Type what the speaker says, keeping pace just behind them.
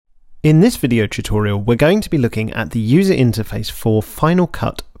In this video tutorial, we're going to be looking at the user interface for Final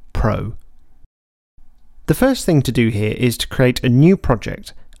Cut Pro. The first thing to do here is to create a new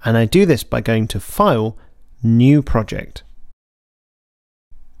project, and I do this by going to File, New Project.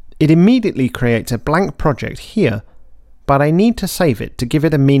 It immediately creates a blank project here, but I need to save it to give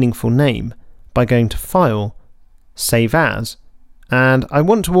it a meaningful name by going to File, Save As, and I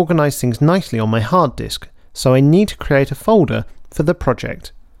want to organise things nicely on my hard disk, so I need to create a folder for the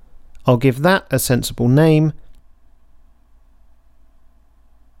project. I'll give that a sensible name,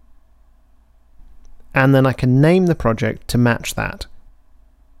 and then I can name the project to match that,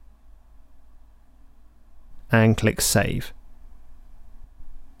 and click Save.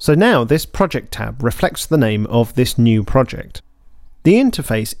 So now this project tab reflects the name of this new project. The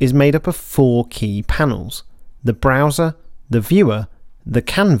interface is made up of 4 key panels: the browser, the viewer, the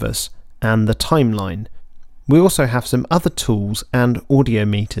canvas, and the timeline. We also have some other tools and audio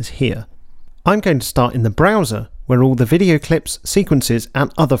meters here. I'm going to start in the browser, where all the video clips, sequences,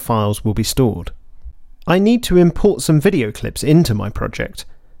 and other files will be stored. I need to import some video clips into my project,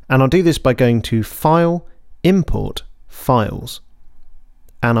 and I'll do this by going to File, Import, Files.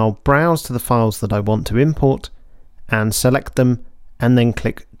 And I'll browse to the files that I want to import, and select them, and then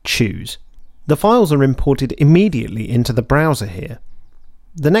click Choose. The files are imported immediately into the browser here.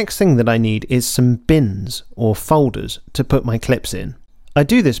 The next thing that I need is some bins or folders to put my clips in. I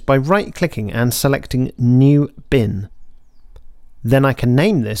do this by right-clicking and selecting New Bin. Then I can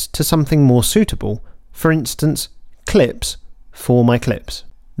name this to something more suitable, for instance, Clips for my clips.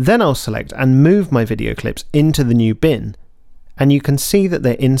 Then I'll select and move my video clips into the new bin, and you can see that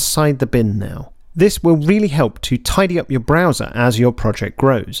they're inside the bin now. This will really help to tidy up your browser as your project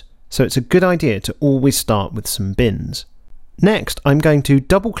grows, so it's a good idea to always start with some bins. Next, I'm going to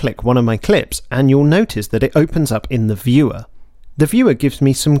double-click one of my clips, and you'll notice that it opens up in the viewer. The viewer gives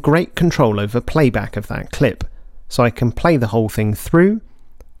me some great control over playback of that clip, so I can play the whole thing through,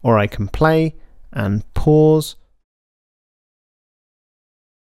 or I can play and pause.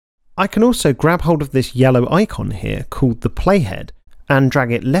 I can also grab hold of this yellow icon here called the playhead and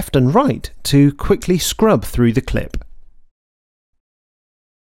drag it left and right to quickly scrub through the clip.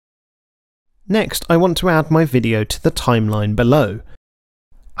 Next, I want to add my video to the timeline below.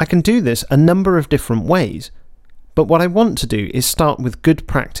 I can do this a number of different ways, but what I want to do is start with good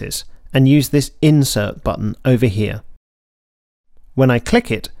practice and use this Insert button over here. When I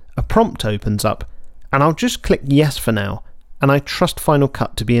click it, a prompt opens up, and I'll just click Yes for now, and I trust Final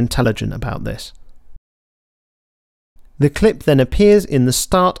Cut to be intelligent about this. The clip then appears in the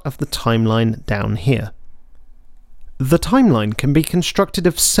start of the timeline down here. The timeline can be constructed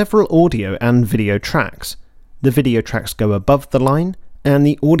of several audio and video tracks. The video tracks go above the line, and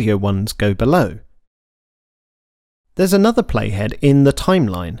the audio ones go below. There's another playhead in the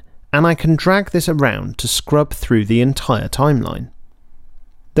timeline, and I can drag this around to scrub through the entire timeline.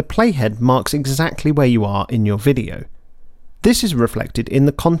 The playhead marks exactly where you are in your video. This is reflected in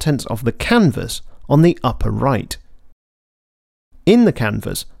the contents of the canvas on the upper right. In the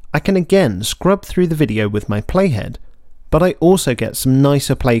canvas, I can again scrub through the video with my playhead, but I also get some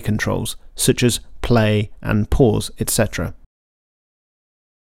nicer play controls, such as play and pause, etc.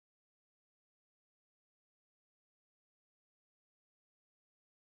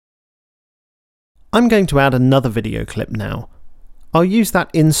 I'm going to add another video clip now. I'll use that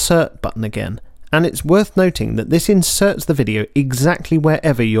Insert button again, and it's worth noting that this inserts the video exactly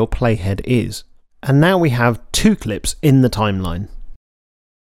wherever your playhead is. And now we have 2 clips in the timeline.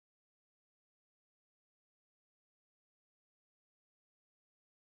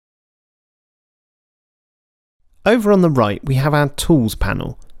 Over on the right, we have our Tools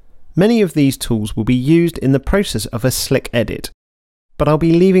panel. Many of these tools will be used in the process of a slick edit, but I'll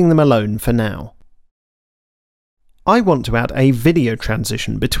be leaving them alone for now. I want to add a video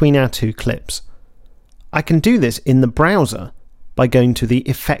transition between our 2 clips. I can do this in the browser by going to the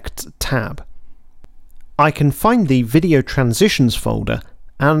Effects tab. I can find the Video Transitions folder,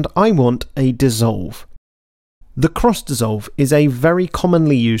 and I want a dissolve. The cross dissolve is a very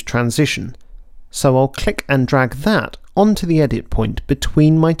commonly used transition, so I'll click and drag that onto the edit point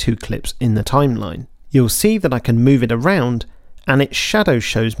between my 2 clips in the timeline. You'll see that I can move it around, and its shadow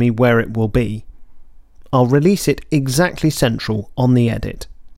shows me where it will be. I'll release it exactly central on the edit.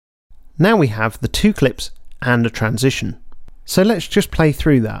 Now we have the 2 clips and a transition. So let's just play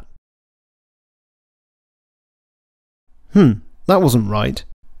through that. That wasn't right.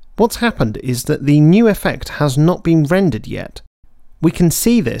 What's happened is that the new effect has not been rendered yet. We can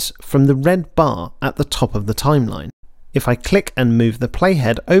see this from the red bar at the top of the timeline. If I click and move the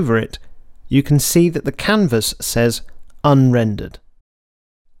playhead over it, you can see that the canvas says unrendered.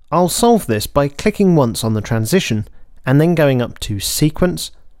 I'll solve this by clicking once on the transition and then going up to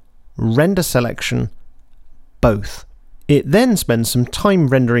Sequence, Render Selection, Both. It then spends some time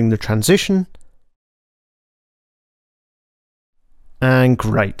rendering the transition. And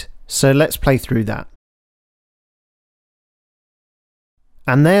great, so let's play through that.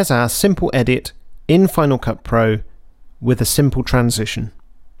 And there's our simple edit in Final Cut Pro with a simple transition.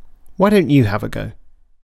 Why don't you have a go?